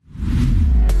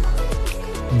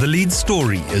The lead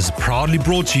story is proudly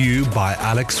brought to you by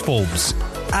Alexforbes.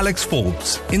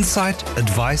 Alexforbes, insight,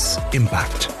 advice,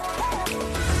 impact.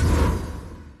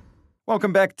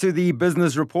 Welcome back to the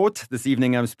Business Report. This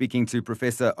evening I'm speaking to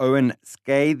Professor Owen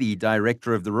Skae, the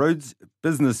Director of the Rhodes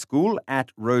Business School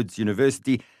at Rhodes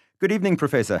University. Good evening,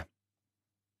 Professor.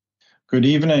 Good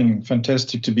evening.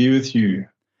 Fantastic to be with you.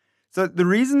 So the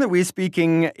reason that we're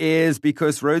speaking is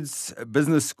because Rhodes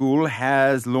Business School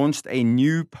has launched a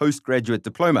new postgraduate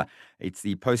diploma. It's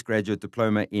the Postgraduate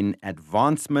Diploma in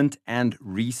Advancement and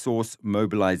Resource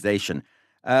Mobilisation.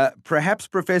 Perhaps,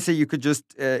 Professor, you could just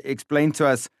explain to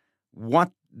us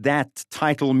what that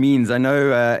title means. I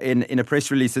know in a press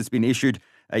release that's been issued,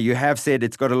 you have said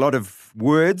it's got a lot of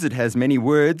words. It has many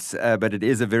words, but it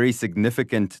is a very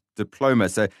significant diploma.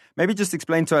 So maybe just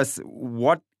explain to us,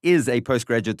 what is a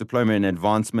postgraduate diploma in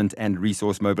advancement and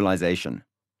resource mobilization?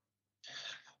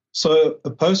 So a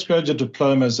postgraduate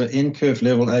diploma is an NCURF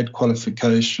level 8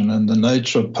 qualification, and the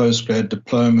nature of postgrad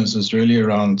diplomas is really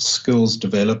around skills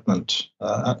development.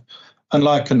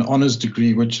 Unlike an honours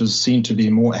degree, which is seen to be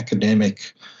more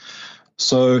academic.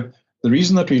 So the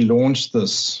reason that we launched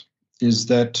this is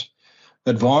that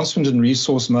advancement and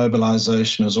resource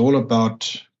mobilization is all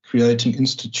about creating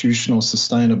institutional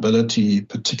sustainability,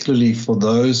 particularly for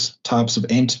those types of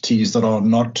entities that are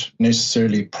not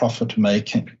necessarily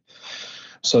profit-making.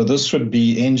 So this would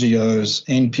be NGOs,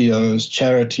 NPOs,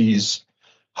 charities,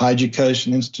 higher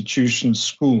education institutions,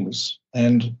 schools.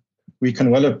 And we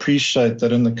can well appreciate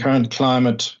that in the current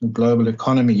climate, the global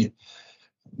economy,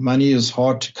 money is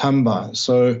hard to come by.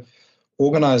 So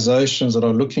organizations that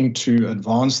are looking to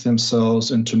advance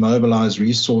themselves and to mobilize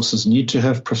resources need to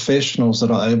have professionals that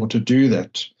are able to do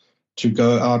that, to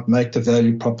go out, make the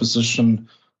value proposition,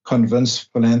 convince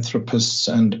philanthropists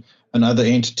and other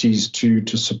entities to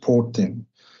support them.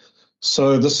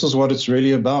 So this is what it's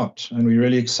really about, and we're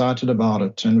really excited about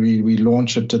it, and we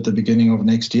launch it at the beginning of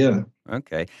next year.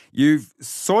 Okay. You've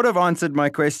sort of answered my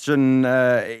question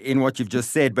in what you've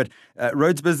just said, but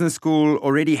Rhodes Business School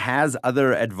already has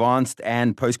other advanced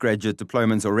and postgraduate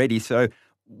diplomas already, so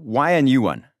why a new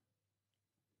one?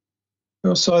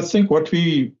 So I think what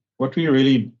we're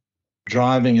really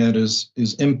driving at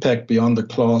is impact beyond the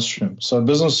classroom. So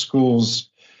business schools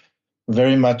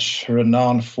very much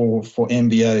renowned for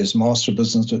MBAs, Master of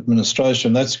Business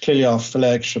Administration. That's clearly our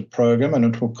flagship program, and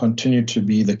it will continue to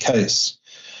be the case.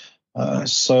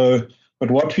 But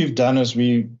what we've done is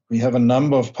we have a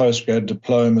number of postgrad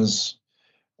diplomas,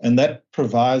 and that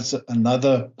provides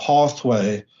another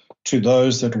pathway to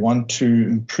those that want to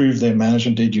improve their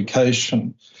management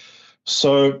education.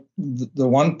 So the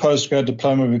one postgrad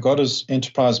diploma we've got is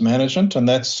enterprise management, and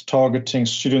that's targeting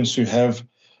students who have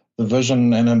the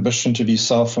vision and ambition to be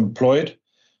self-employed,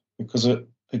 because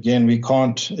again, we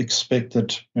can't expect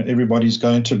that everybody's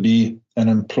going to be an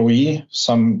employee.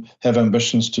 Some have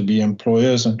ambitions to be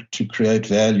employers and to create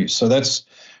value. So that's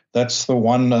the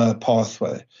one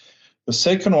pathway. The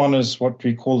second one is what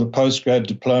we call the postgrad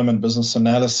diploma in business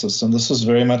analysis, and this is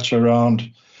very much around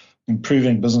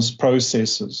improving business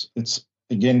processes. It's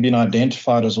again been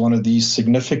identified as one of these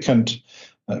significant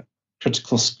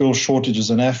critical skill shortages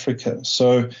in Africa.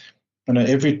 So,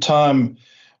 every time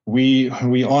we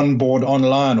onboard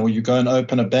online, or you go and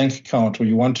open a bank account, or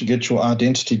you want to get your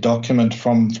identity document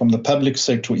from the public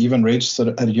sector, or even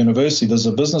register at a university, there's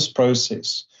a business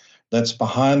process that's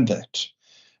behind that.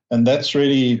 And that's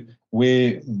really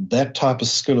where that type of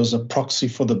skill is a proxy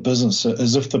for the business,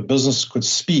 as if the business could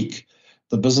speak.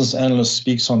 The business analyst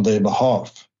speaks on their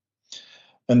behalf.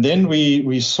 And then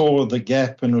we saw the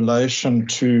gap in relation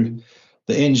to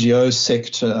the NGO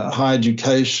sector, higher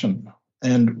education,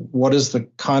 and what is the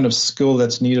kind of skill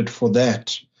that's needed for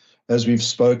that, as we've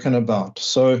spoken about.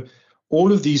 So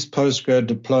all of these postgrad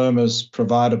diplomas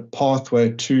provide a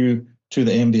pathway to the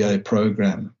MBA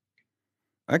program.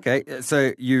 Okay,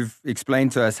 so you've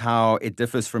explained to us how it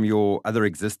differs from your other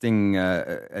existing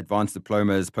advanced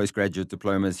diplomas, postgraduate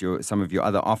diplomas, some of your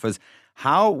other offers.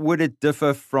 How would it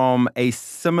differ from a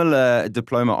similar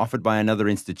diploma offered by another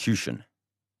institution?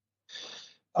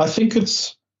 I think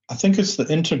it's the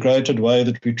integrated way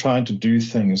that we're trying to do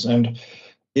things, and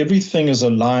everything is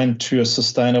aligned to a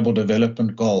sustainable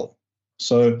development goal.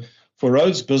 So for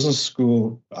Rhodes Business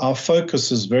School, our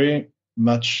focus is very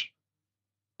much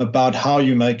about how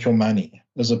you make your money,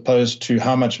 as opposed to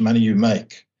how much money you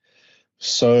make.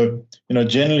 So,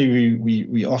 generally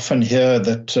we often hear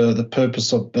that the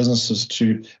purpose of business is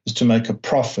to make a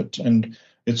profit, and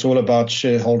it's all about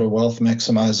shareholder wealth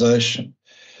maximization.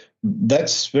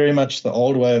 That's very much the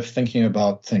old way of thinking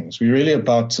about things. We're really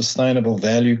about sustainable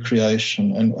value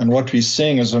creation, and what we're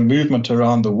seeing is a movement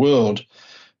around the world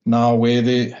now where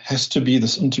there has to be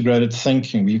this integrated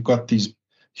thinking. We've got these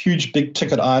huge big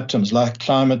ticket items like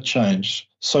climate change,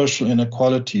 social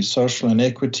inequality, social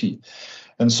inequity.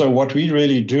 And so what we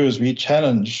really do is we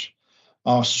challenge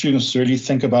our students to really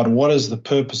think about what is the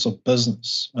purpose of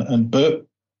business. And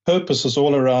purpose is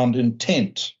all around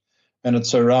intent, and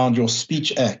it's around your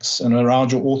speech acts and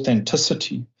around your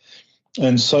authenticity.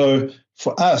 And so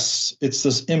for us, it's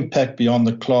this impact beyond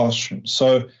the classroom.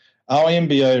 So our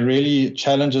MBA really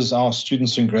challenges our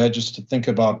students and graduates to think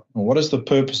about what is the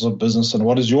purpose of business and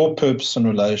what is your purpose in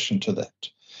relation to that.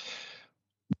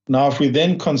 Now, if we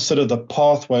then consider the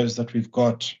pathways that we've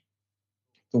got,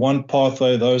 the one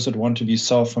pathway, those that want to be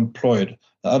self-employed.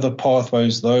 The other pathway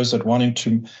is those that wanting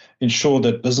to ensure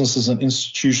that businesses and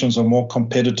institutions are more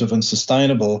competitive and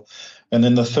sustainable. And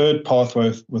then the third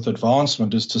pathway with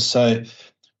advancement is to say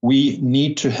we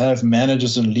need to have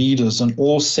managers and leaders in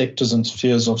all sectors and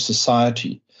spheres of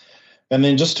society. And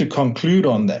then just to conclude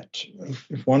on that,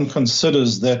 if one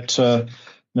considers that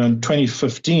in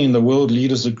 2015, the world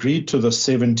leaders agreed to the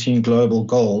 17 global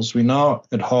goals, we're now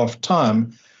at half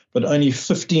time, but only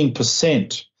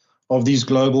 15% of these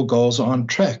global goals are on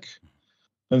track.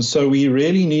 And so we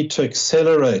really need to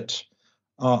accelerate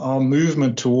our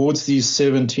movement towards these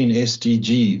 17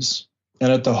 SDGs.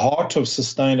 And at the heart of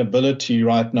sustainability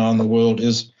right now in the world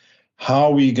is how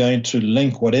are we going to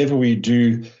link whatever we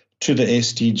do to the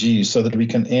SDGs so that we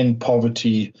can end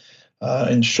poverty,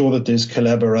 ensure that there's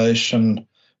collaboration,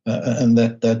 and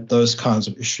that those kinds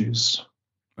of issues.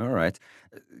 All right.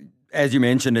 As you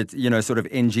mentioned, it's, sort of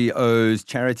NGOs,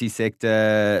 charity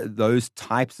sector, those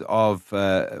types of,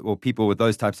 or people with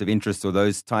those types of interests or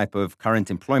those type of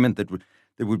current employment that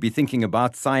would be thinking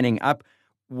about signing up.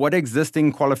 What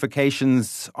existing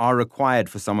qualifications are required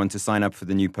for someone to sign up for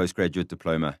the new postgraduate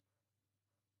diploma?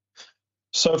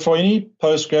 So for any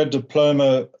postgrad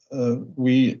diploma,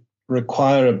 we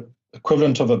require an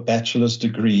equivalent of a bachelor's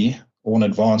degree or an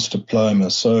advanced diploma.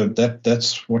 So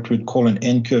that's what we'd call an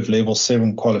N-curve level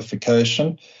 7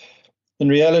 qualification. In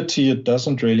reality, it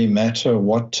doesn't really matter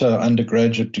what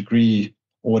undergraduate degree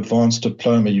or advanced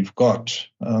diploma you've got,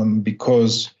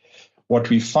 because what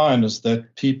we find is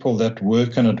that people that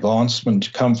work in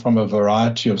advancement come from a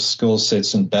variety of skill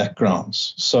sets and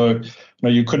backgrounds. So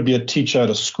you could be a teacher at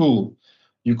a school.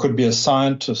 You could be a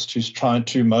scientist who's trying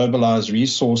to mobilize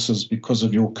resources because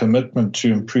of your commitment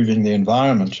to improving the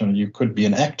environment. And you could be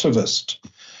an activist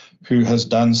who has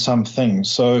done something.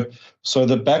 So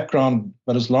the background,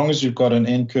 but as long as you've got an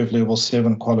N-curve level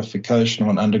 7 qualification or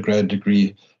an undergrad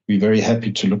degree, we're very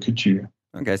happy to look at you.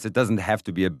 Okay, so it doesn't have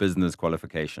to be a business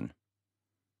qualification.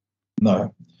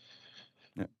 No.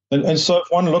 Yeah. And so if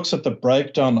one looks at the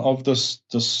breakdown of this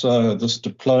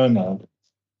diploma,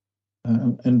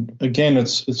 and again,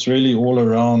 it's really all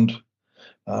around,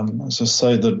 as I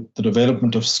say, the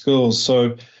development of skills.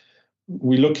 So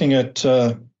we're looking at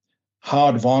how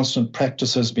advancement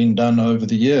practice has been done over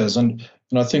the years. And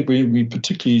I think we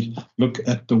particularly look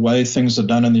at the way things are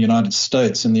done in the United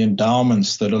States and the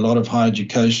endowments that a lot of higher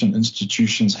education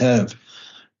institutions have.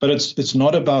 But it's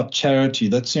not about charity.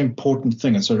 That's the important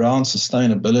thing. It's around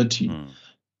sustainability,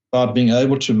 about being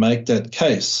able to make that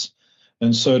case.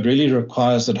 And so it really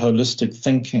requires that holistic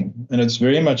thinking. And it's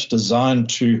very much designed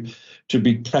to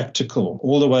be practical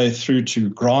all the way through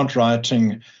to grant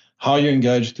writing, how you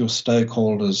engage with your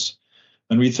stakeholders.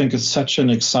 And we think it's such an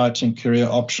exciting career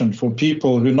option for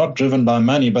people who are not driven by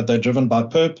money, but they're driven by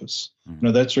purpose.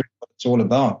 That's really what it's all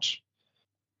about.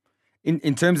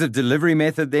 In terms of delivery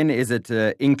method, then, is it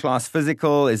in-class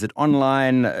physical? Is it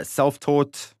online,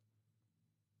 self-taught?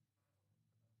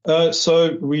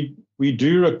 So we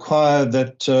do require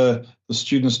that the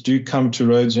students do come to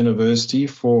Rhodes University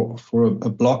for a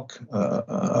block,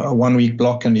 a 1-week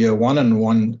block in year 1 and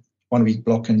one week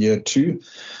block in year 2.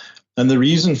 And the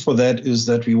reason for that is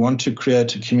that we want to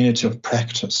create a community of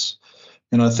practice.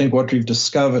 And I think what we've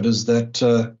discovered is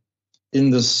that in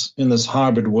this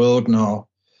hybrid world now,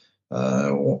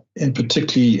 and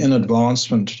particularly in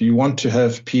advancement, you want to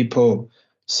have people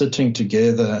sitting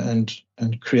together and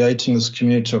creating this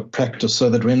community of practice so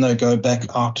that when they go back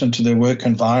out into their work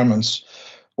environments,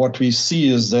 what we see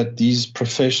is that these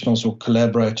professionals will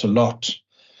collaborate a lot.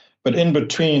 But in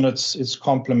between, it's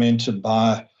complemented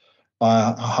by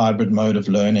a hybrid mode of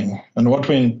learning. And what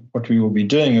we will be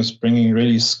doing is bringing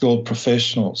really skilled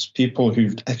professionals, people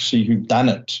who've done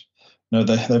it.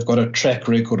 They've got a track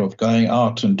record of going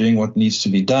out and doing what needs to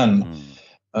be done,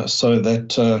 so that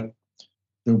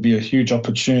there will be a huge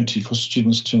opportunity for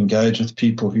students to engage with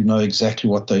people who know exactly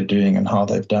what they're doing and how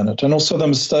they've done it, and also the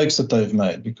mistakes that they've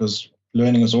made, because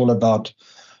learning is all about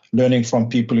learning from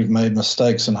people who've made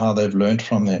mistakes and how they've learned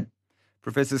from them.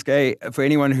 Professor Skae, for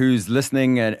anyone who's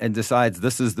listening and decides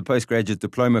this is the postgraduate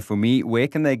diploma for me, where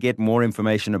can they get more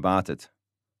information about it?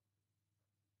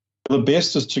 The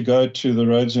best is to go to the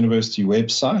Rhodes University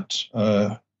website,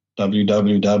 www.ru.ac.za,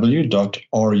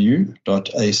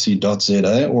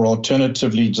 or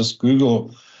alternatively just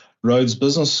Google Rhodes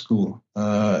Business School,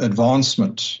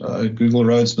 Advancement, Google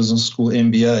Rhodes Business School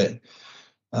MBA.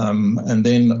 And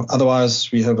then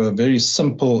otherwise we have a very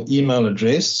simple email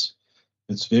address.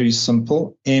 It's very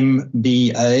simple,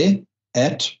 mba@ru.ac.za,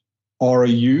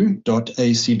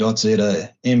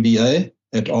 mba@ru.ac.za.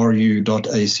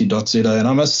 And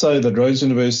I must say that Rhodes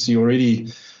University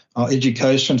already, our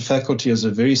education faculty has a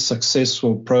very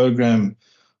successful program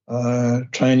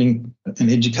training and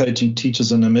educating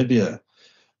teachers in Namibia.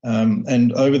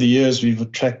 And over the years, we've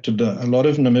attracted a lot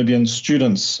of Namibian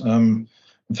students. In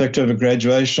fact, I have a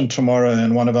graduation tomorrow,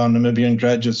 and one of our Namibian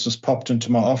graduates just popped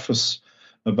into my office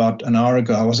about an hour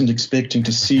ago. I wasn't expecting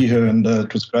to see her, and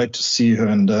it was great to see her.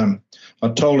 And I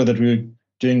told her that we were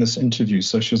doing this interview,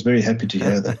 so she was very happy to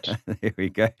hear that. There we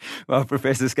go. Well,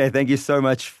 Professor Skae, thank you so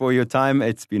much for your time.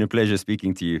 It's been a pleasure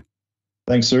speaking to you.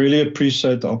 Thanks. I really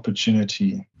appreciate the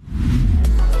opportunity.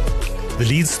 The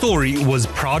lead story was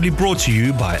proudly brought to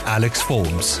you by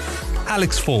Alexforbes.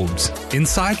 Alexforbes,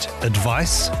 insight,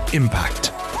 advice,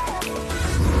 impact.